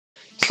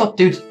Sup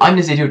dudes, I'm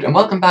Nizzy Dude and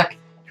welcome back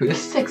to the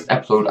 6th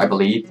episode, I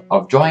believe,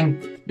 of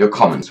Drawing Your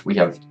Comments. We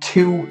have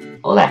 2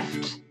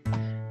 left.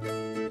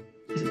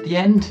 Is it the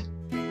end?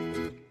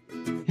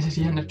 Is it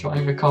the end of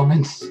Drawing Your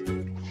Comments?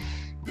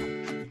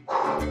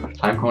 Time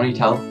can only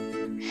tell.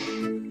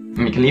 And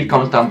you can leave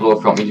comments down below if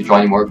you want me to draw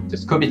any more.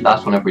 This could be the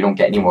last one if we don't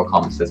get any more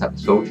comments this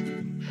episode.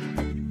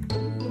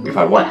 We've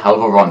had one hell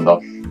of a run though.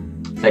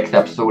 6th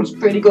episode is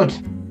pretty good.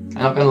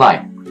 I'm not gonna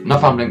lie.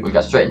 Enough rambling, we'll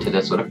get straight into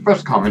this. So the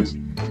first comment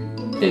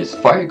is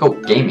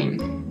Firegoat Gaming.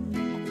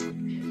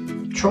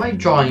 Try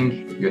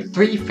drawing your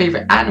 3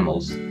 favorite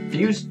animals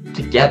fused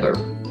together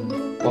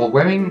while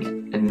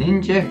wearing a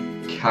ninja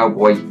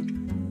cowboy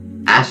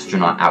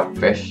astronaut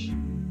outfit.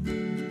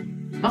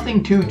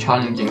 Nothing too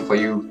challenging for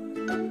you,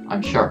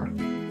 I'm sure.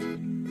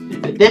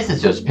 This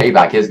is just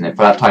payback, isn't it?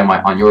 For that time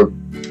on your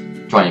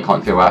drawing your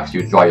content, where I asked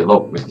you to draw your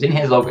logo. Because in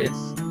his logo,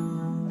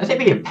 it's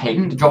really a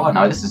pain to draw.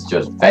 Now this is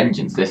just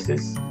vengeance. This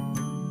is.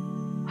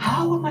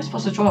 How am I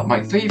supposed to draw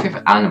my 3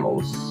 favorite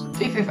animals?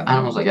 3 favorite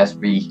animals, I guess,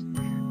 be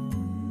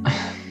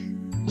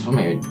this one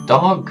maybe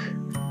dog,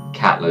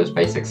 cat, those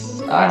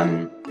basics.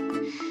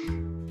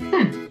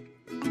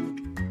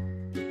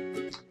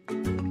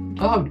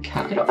 Dog,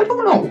 cat. I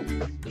don't know.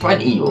 Try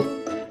an eagle.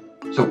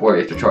 So we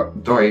have to draw a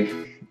 3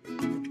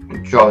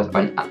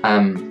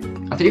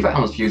 favorite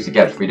animals fused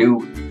together. If we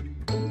do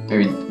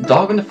maybe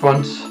dog on the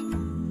front,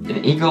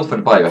 an eagle for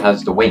the body that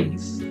has the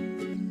wings,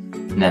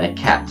 and then a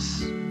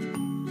cat's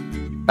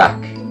back,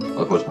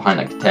 well, it goes behind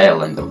like the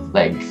tail and the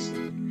legs.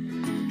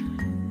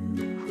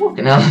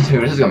 Fucking hell,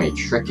 dude, this is gonna be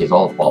tricky as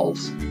all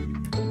balls.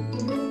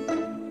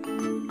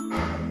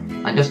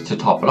 And just to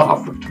top it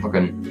off, with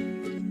fucking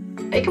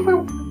make him wear,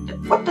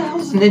 what the hell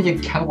does a ninja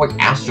cowboy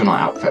astronaut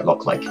outfit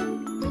look like? I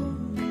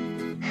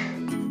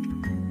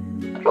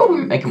don't know,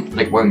 make him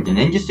like wearing the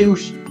ninja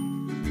suit,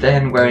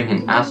 then wearing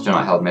an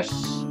astronaut helmet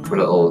with a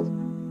little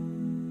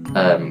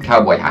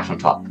cowboy hat on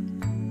top.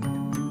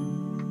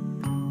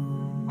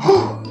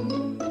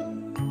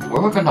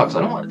 We're working on, because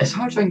I don't want, it's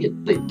hard to try and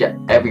get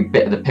every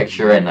bit of the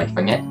picture in. Like if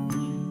I can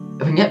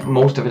get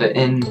most of it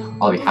in,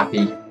 I'll be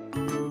happy.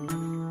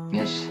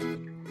 Yes.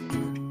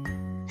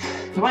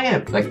 If I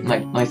get it like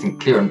nice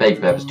and clear and big,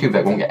 but if it's too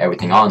big, I won't get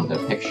everything on the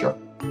picture.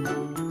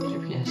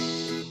 So yes.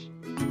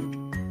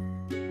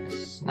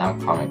 Snout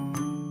comic.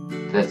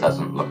 This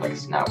doesn't look like a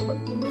snout, but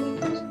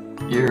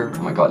ear.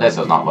 Oh my god, this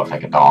does not look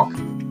like a dog.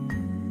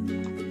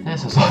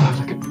 This does not look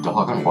like a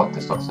dog. I don't know what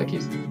this looks like.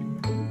 He's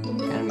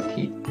getting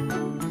teeth.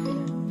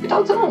 The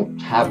dogs don't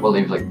have, well,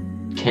 they've like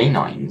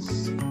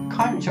canines.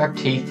 Kind of sharp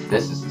teeth.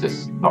 This is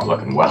just not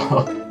looking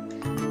well.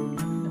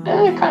 Kind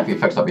of, if you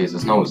fix up, he has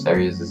his nose there.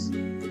 He has his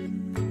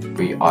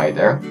wee eye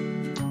there.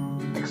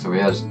 Like, so he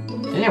has,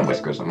 yeah,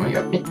 whiskers on him. We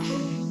got a bit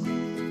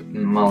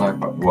smaller,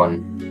 but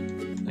one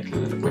like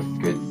little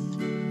whiskers.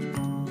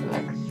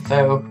 Like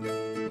so.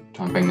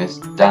 Try and bring this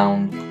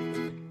down.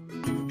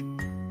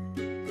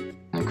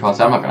 And cross,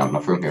 I'm not gonna have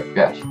enough room here,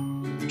 forget.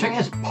 I'm trying to get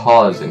his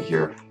paws in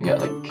here. You get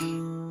like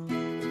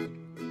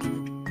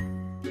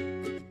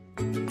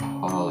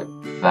like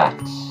that.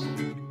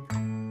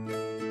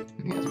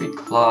 It has to be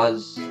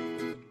claws.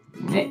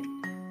 There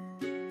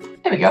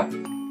we go.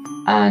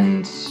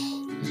 And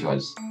this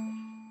was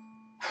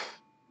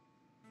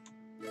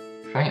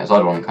trying his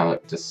other one, kind of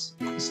like this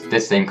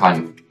same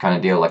kind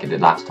of deal like it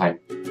did last time.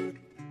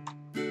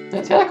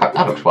 Let's see,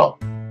 that looks well.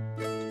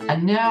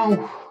 And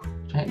now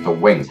the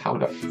wings. How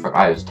the frick?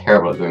 I was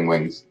terrible at doing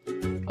wings.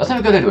 I was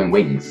never good at doing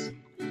wings.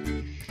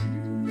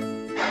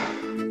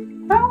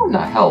 How in the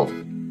hell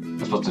am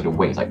I supposed to do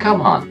wings? Like,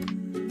 come on.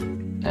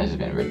 This has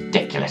been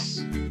ridiculous.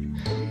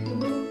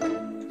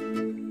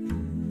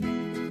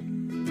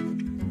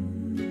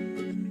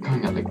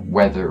 Going at like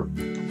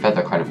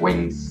feather kind of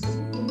wings.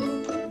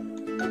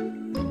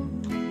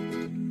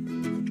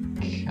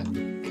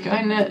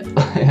 Kinda.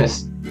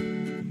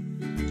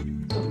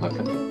 Doesn't look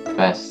at the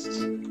best.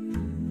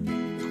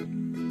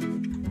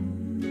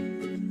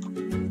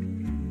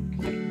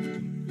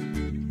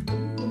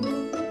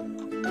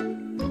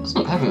 It's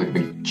not having like a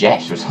big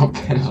jet or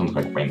something. It doesn't look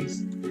like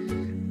wings.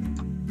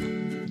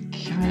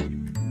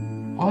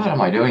 What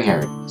am I doing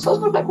here? This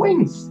doesn't look like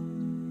wings.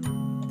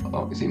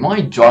 Oh, you see,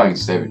 my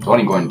drawings are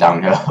only going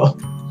downhill.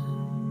 I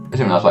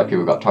assume that's why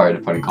people got tired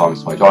of putting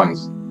comments to my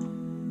drawings.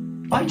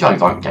 My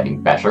drawings aren't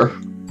getting better.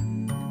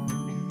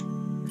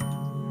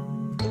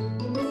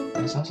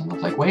 This doesn't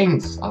look like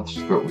wings. I'll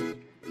screw it.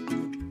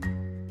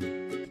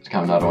 Let's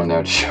count another one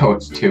there to show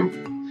it's 2.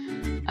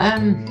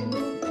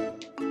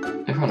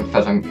 Different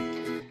feathering.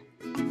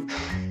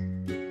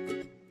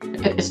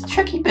 It's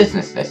tricky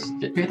business, this.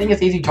 If you think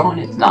it's easy drawing,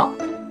 it's not.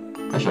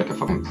 Especially like a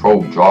fucking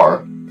pro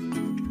drawer.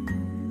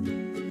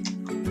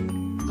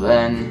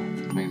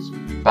 Then, moves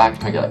back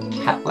to make it like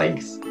cat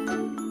legs.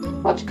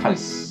 That's kind of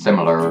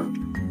similar. And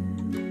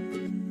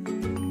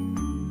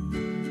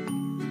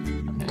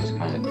it's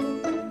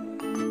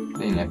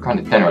kind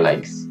of thinner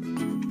legs.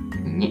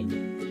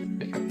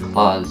 Bigger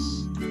claws.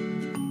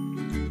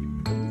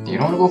 You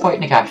don't want to go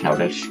fighting the cat now,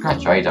 they'll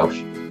scratch your eyes out.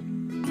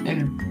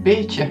 They'll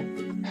beat you.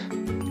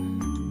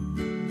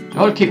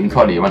 Don't keep them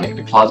cuddly when they get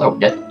the claws out.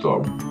 Get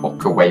the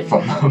fuck away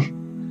from them.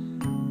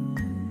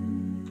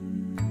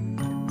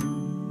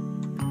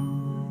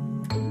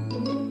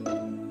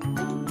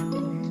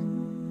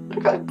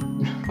 Okay,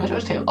 I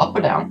just tail up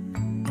or down.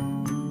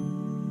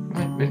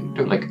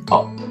 Do it like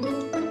up.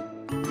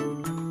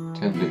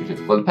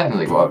 Well, depends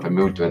like what if I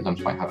move to it.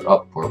 Sometimes I might have it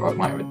up or I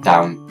might have it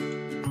down.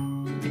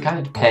 It kind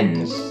of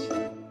depends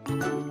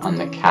on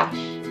the cat.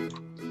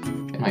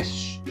 Get a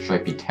nice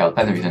stripy tail.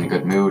 Depends if he's in a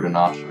good mood or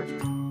not, or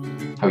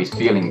how he's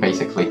feeling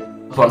basically.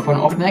 So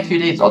over the next few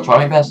days, I'll try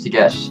my best to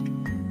get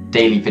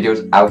daily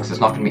videos out because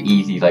it's not going to be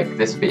easy. Like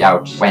this will be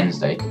out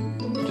Wednesday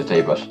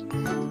today, but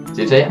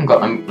today I'm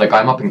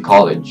up in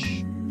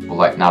college. Well,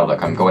 like now,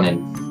 like I'm going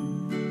in.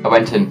 I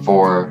went in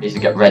for to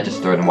get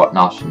registered and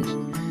whatnot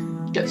and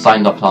get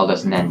signed up and all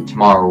this, and then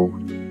tomorrow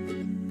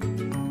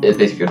is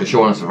basically they're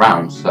showing us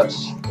around. So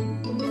that's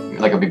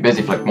like I'll be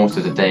busy for like most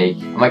of the day.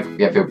 I might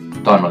get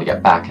done when I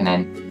get back, and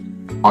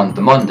then on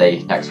the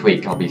Monday next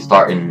week I'll be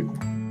starting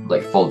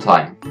like full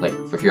time, like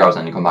for a few hours,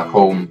 and then come back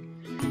home.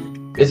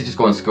 Basically just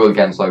going to school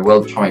again. So I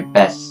will try my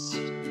best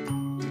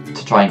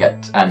to try and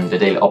get the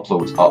daily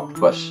uploads up,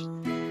 but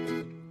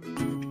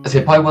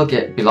it probably will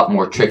be a lot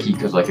more tricky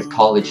because like it's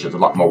college, there's a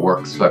lot more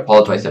work. So I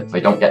apologise if I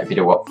don't get a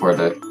video up for a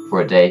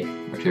day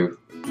or two.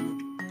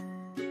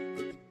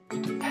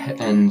 It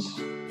depends.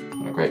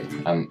 Oh, great.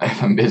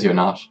 If I'm busy or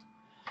not.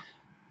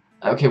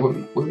 Okay, will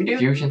we do a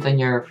fusion thing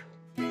here?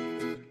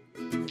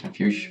 A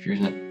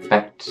fusion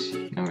effect.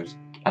 You know, it's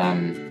I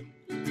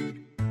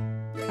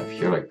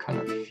feel like kind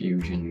of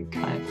fusion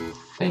kind of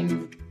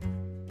thing.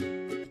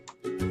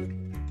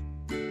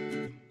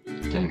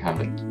 Getting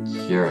kind of like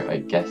here, I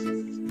guess.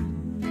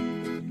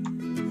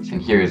 And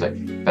here is like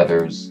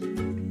feathers, you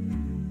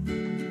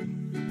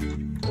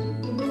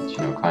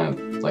know, kind of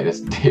like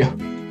this deal.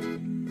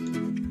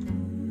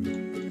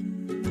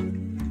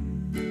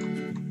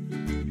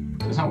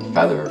 There's no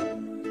feather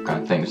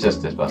kind of thing. It's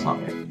just this, but it's not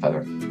like a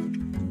feather.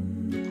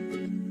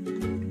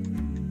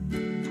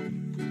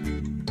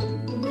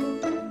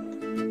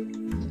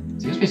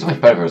 It seems to be so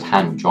much better if it was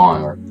hand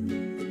drawn, or it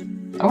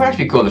would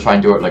actually be cool to try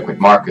and do it like with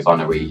markers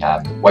on a wee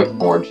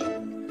whiteboard.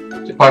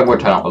 It probably would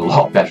turn out a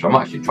lot better. I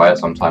might actually try it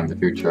sometime in the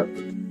future.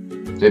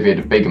 So it'd be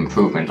a big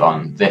improvement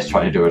on this,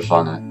 trying to do it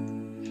on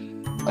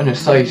a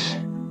site.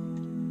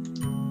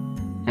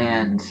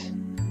 And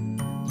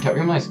yeah,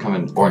 real nice kind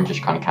of an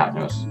orangish kind of cat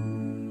nose.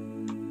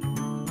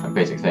 A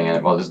basic thing in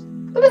it. Well, there's a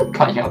little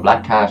kind of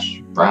black cat,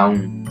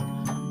 brown,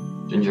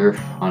 ginger.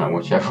 I don't know,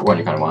 whichever one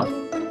you kind of want.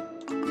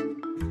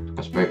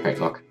 A spray paint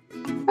look.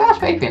 Ah,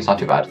 spray paint's not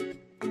too bad.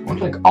 I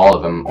want like all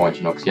of them orange,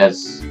 you know, because he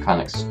has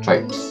kind of like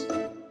stripes.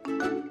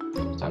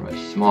 A bit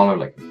smaller,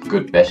 like a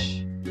good bit.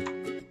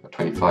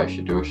 25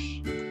 should do it.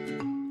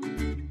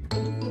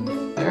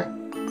 There.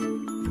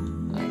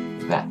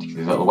 Like that.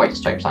 There's little white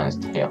stripes on his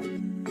tail.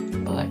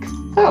 Like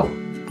so.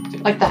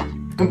 Like that.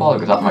 Don't bother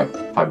because that might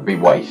probably be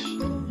white.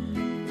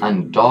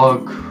 And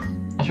dog.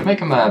 I should make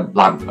him a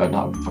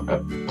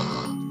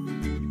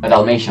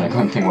Dalmatian. I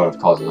couldn't think what it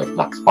was called. There's like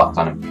black spots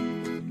on him.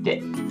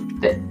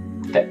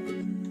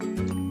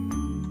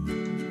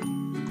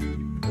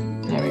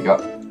 There we go.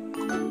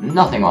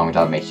 Nothing wrong with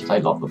Dalmatians, I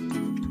love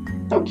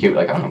them. So cute,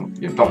 like, I don't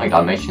know, you don't like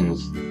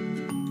Dalmatians.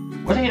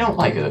 What do you don't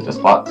like? Is it the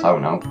spots? I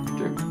don't know.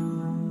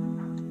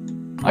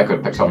 I could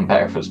have picked something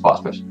better for the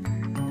spots, but...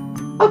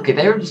 Okay,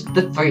 there's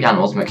the three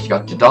animals mixed. You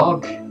got your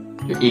dog,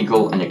 your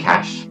eagle, and your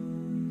cat.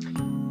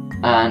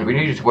 And we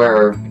needed to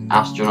wear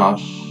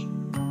astronaut...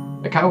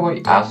 a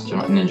cowboy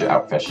astronaut ninja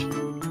outfit.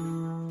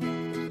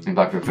 In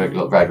fact, with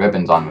little red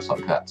ribbons on with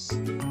some cats.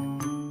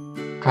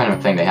 Kind of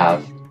a thing they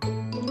have.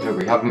 So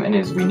we have him in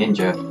his wee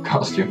ninja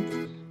costume.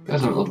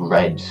 There's a little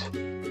red,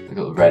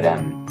 do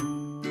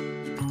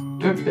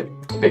a bit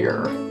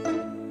bigger.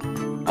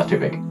 Not too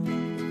big.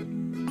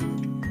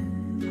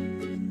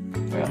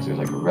 Oh yeah, so there's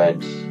like a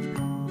red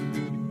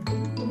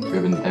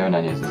ribbon there, and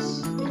then he has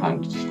this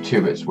kind of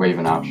two bits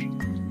waving out.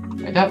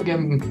 I'd have to give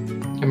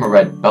him a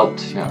red belt,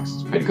 you know,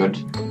 it's pretty good.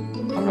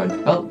 A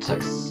red belt,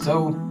 like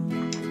so.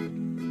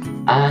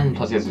 And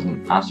plus he has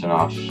an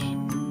astronaut.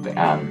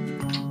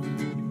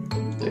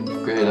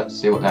 Good, let's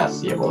see what that's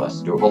seeable,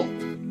 that's doable.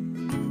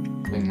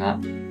 Bring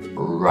that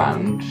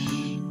around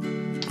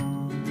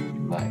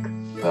like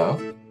so.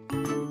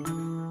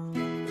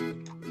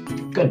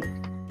 Good.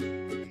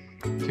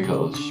 Two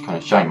little kind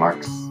of shine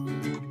marks.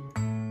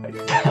 Like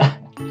that.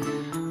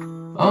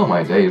 Oh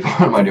my days,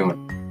 what am I doing?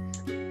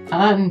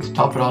 And to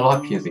top it all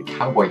up, he has a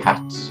cowboy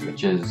hat,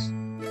 which is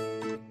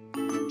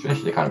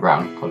traditionally kind of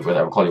brown, call it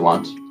whatever colour you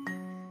want.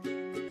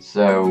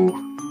 So,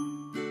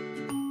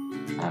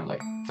 and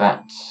like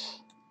that.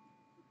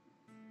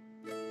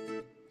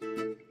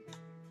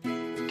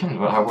 Kind of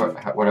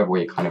whatever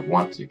way you kind of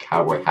want your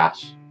cowboy hat.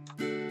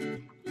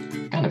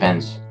 Kind of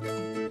ends.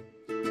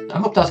 I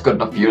hope that's good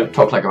enough for you. It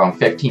took like around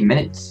 15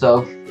 minutes,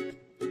 so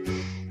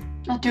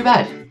not too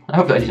bad. I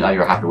hope that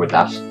you're happy with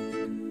that.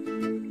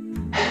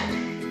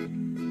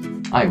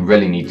 I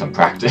really need some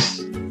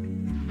practice.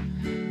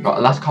 Got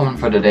a last comment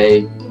for the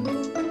day,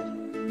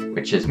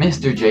 which is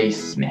Mr. J.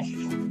 Smith.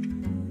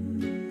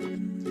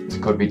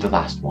 could be the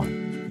last one.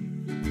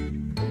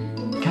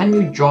 Can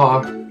you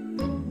draw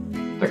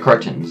the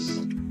curtains?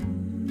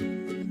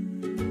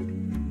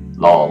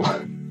 Lol.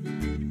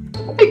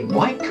 Big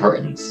white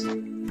curtains.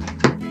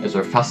 Is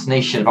there a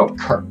fascination about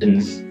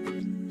curtains?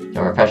 Do you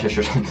have a fetish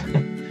or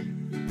something?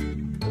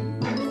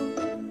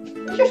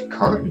 Just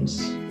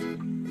curtains.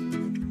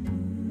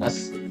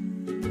 That's.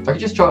 If I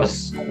could just draw a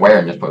square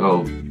and just put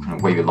little kind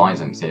of wavy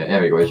lines and say,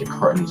 there we go, there's your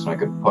curtains, and I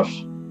could put,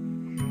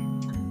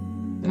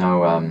 you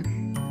know,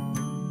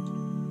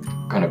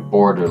 kind of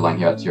borderline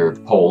here. That's your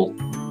pole.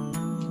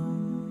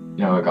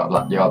 You know, you got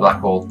a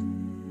black pole.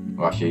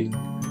 Well, actually,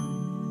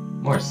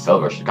 more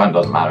silver. It kind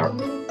of doesn't matter.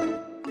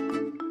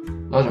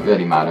 Doesn't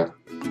really matter.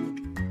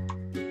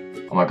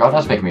 Oh my god,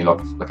 that's making me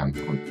look like I'm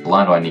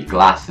blind. I need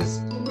glasses.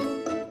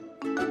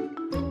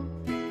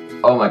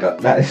 Oh my god,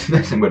 that is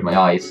messing with my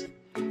eyes.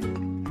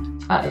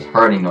 That is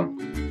hurting them.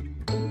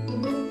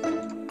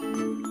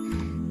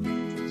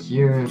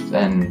 Here's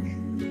then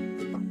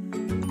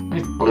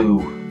these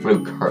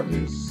blue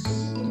curtains.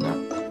 No.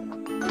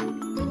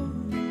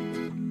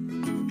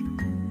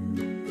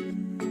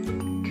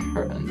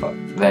 Curtain up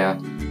there.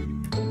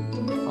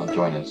 I'll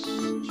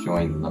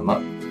join them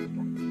up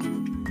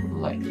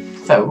like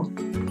so.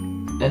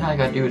 Then all I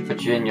gotta do is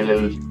put you in your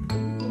little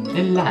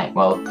line.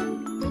 Well,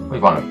 we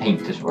want to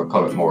paint this or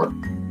color it more.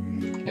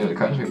 Here the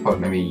curtains we put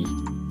maybe a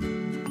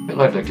bit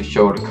like to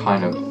show the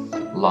kind of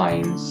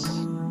lines.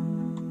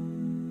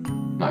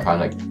 Not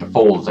kind of like the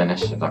folds in it,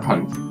 that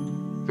kind of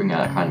bring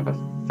out that kind of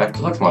effect.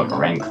 It looks more like a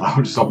rain cloud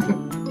or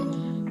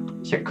something.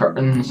 It's your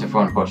curtains if you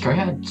want to put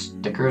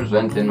stickers or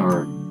anything,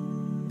 or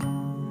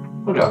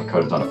put it on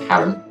colors on a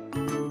pattern.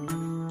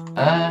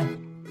 Hang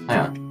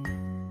on.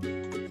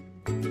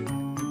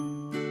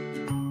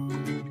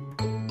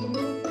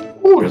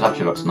 Ooh, this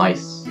actually looks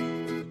nice.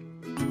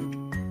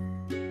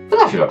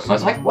 This actually looks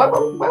nice. Like, why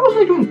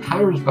wasn't I doing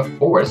patterns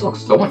before? This looks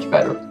so much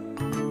better.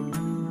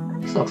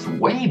 This looks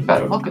way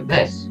better. Look at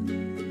this.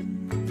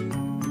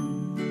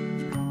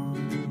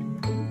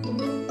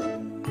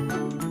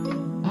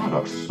 That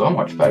looks so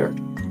much better.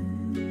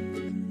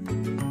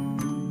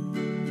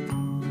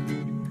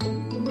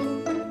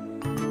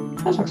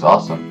 This looks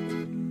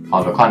awesome.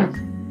 Although it kind of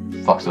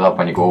fucks it up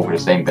when you go over the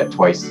same bit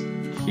twice.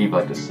 Keep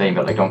like the same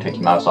bit, like don't take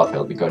your mouse off,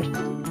 it'll be good.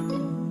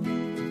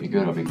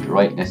 It'll be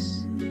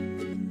brightness.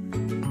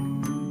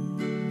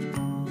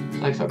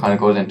 Like so, it kind of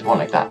goes into one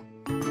like that.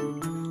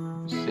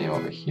 Same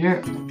over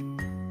here.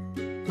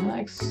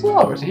 Like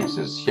so. See, this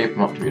is shaping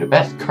up to be the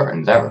best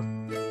curtains ever.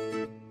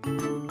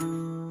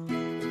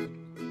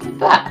 Like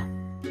that.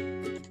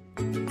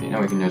 Okay,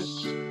 now we can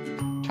just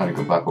try to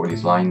go back over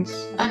these lines.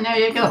 And there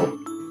you go.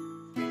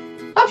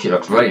 Actually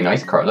looks really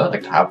nice curtains. I'd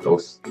like to have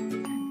those.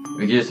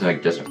 We can just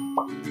like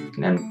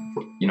and then,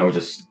 you know,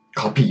 just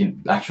copy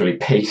and actually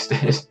paste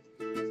it.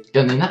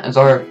 And then that is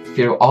our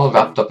video all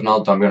wrapped up and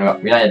all done.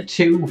 We had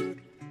two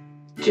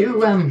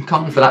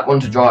comments for that one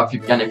to draw. If you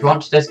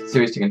want this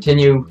series to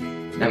continue,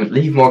 then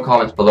leave more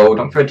comments below.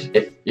 Don't forget,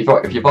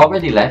 if you've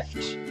already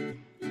left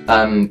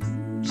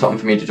something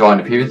for me to draw in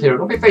the previous video,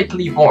 don't be afraid to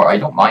leave more. I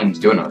don't mind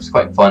doing it. It's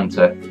quite fun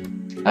to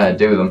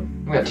do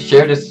them. We have to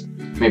share this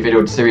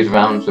video series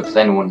around, so if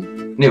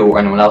anyone new or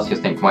anyone else you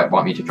think might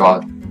want me to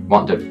draw,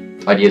 want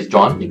the ideas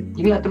drawn, you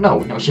can let them know.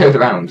 You know, share it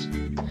around.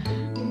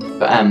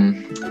 But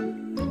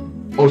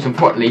most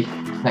importantly,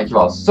 thank you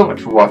all so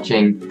much for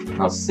watching.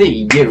 I'll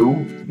see you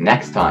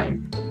next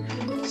time.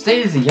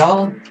 Stay easy,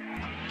 y'all.